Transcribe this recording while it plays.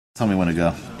Tell me when to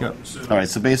go. Go. All right.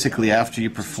 So basically, after you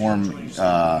perform,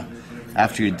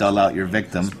 after you dull out your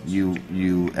victim,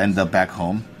 you end up back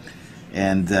home,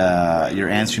 and your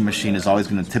answering machine is always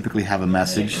going to typically have a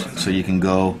message. So you can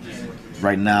go.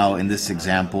 Right now, in this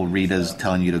example, Rita's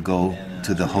telling you to go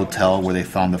to the hotel where they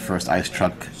found the first ice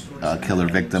truck killer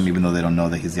victim, even though they don't know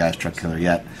that he's the ice truck killer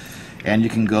yet. And you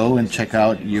can go and check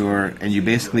out and you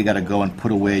basically got to go and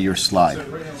put away your slide.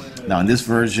 Now, in this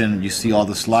version, you see all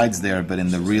the slides there, but in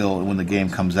the real, when the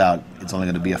game comes out, it's only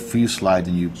going to be a few slides,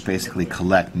 and you basically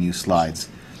collect new slides,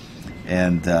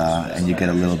 and you get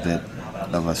a little bit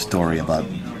of a story about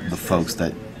the folks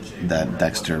that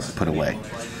Dexter put away,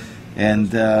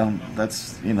 and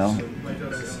that's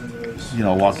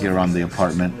walk you around the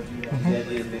apartment.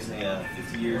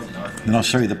 Then I'll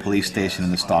show you the police station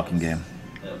in the stalking game.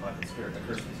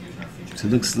 So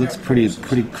it looks pretty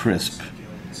crisp.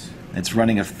 It's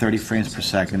running at 30 frames per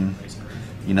second.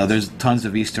 There's tons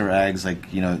of Easter eggs,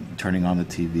 like, turning on the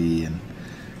TV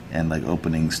and like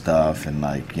opening stuff and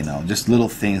just little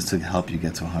things to help you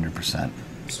get to 100%.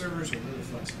 Servers are really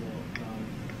flexible.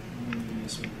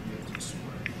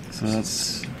 So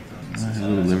that's a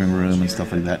little living room and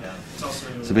stuff like that.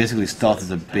 So basically, stealth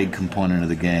is a big component of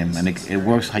the game, and it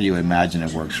works how you imagine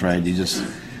it works, right?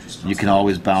 You can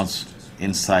always bounce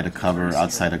inside a cover,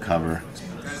 outside a cover.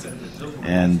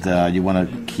 And you want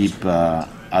to keep out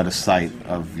of sight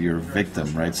of your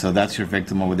victim, right? So that's your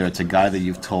victim over there. It's a guy that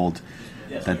you've told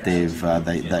that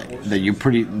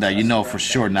that you know for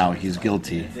sure now he's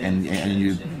guilty, and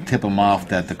you tip him off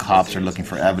that the cops are looking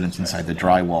for evidence inside the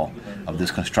drywall of this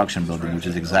construction building, which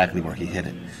is exactly where he hid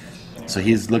it. So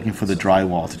he's looking for the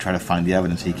drywall to try to find the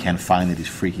evidence. He can't find it. He's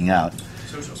freaking out,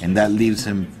 and that leaves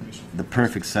him the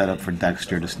perfect setup for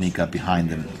Dexter to sneak up behind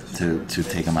him to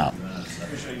take him out.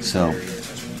 So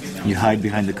you hide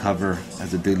behind the cover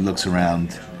as the dude looks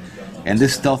around, and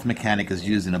this stealth mechanic is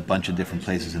used in a bunch of different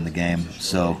places in the game.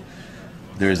 So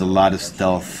there's a lot of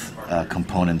stealth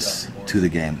components to the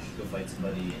game.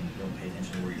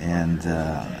 And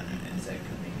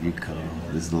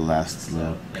this is the last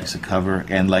little piece of cover,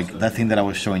 and like that thing that I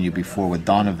was showing you before with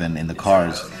Donovan in the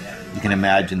cars. You can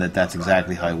imagine that that's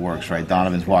exactly how it works, right?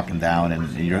 Donovan's walking down, and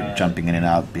you're jumping in and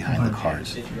out behind the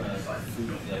cars.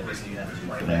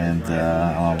 And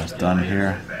I'm almost done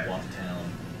here.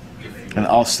 And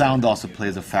sound also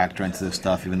plays a factor into this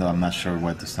stuff, even though I'm not sure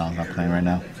what the sound's not playing right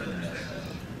now.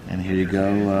 And here you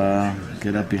go.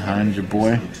 Get up behind your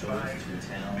boy.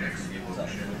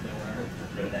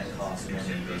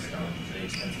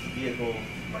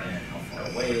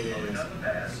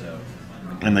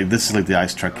 And like this is like the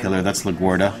ice truck killer. That's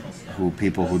LaGuardia, who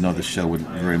people who know the show would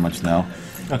very much know.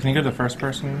 Oh, can you go to the first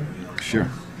person? Sure.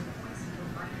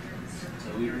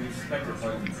 So we respect our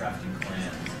part of the crafting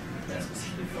plans that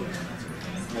specifically focus on that sort of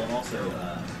thing. Well, and also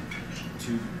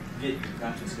to get your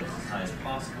crafting skills as high as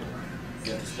possible,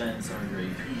 you have to spend some of your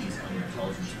APs on your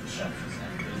intelligence perceptions,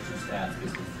 and those two stats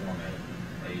basically form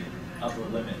a upper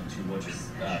limit to what your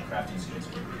crafting skills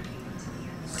would be.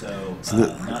 So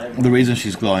the reason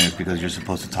she's glowing is because you're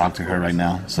supposed to talk to her right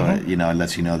now. So it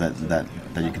lets you know that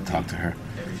you can talk to her.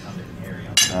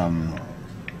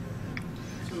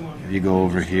 If you go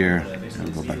over here,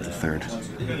 we'll go back to third.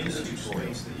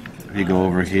 If you go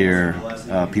over here,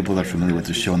 people that are familiar with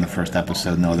the show in the first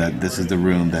episode know that this is the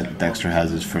room that Dexter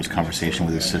has his first conversation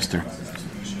with his sister,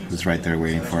 who's right there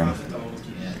waiting for him.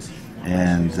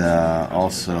 And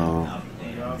also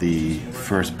the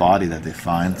first body that they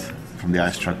find from the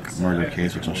ice truck murder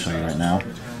case, which I'll show you right now.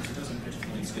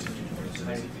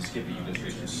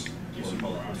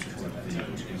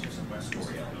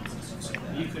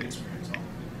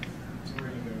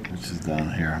 Which is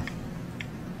down here.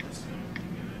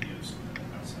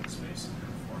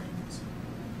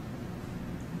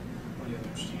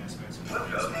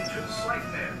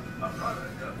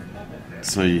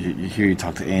 So you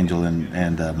talk to Angel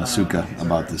and Masuka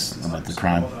about the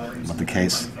crime, about the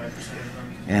case.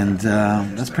 And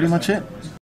that's pretty much it.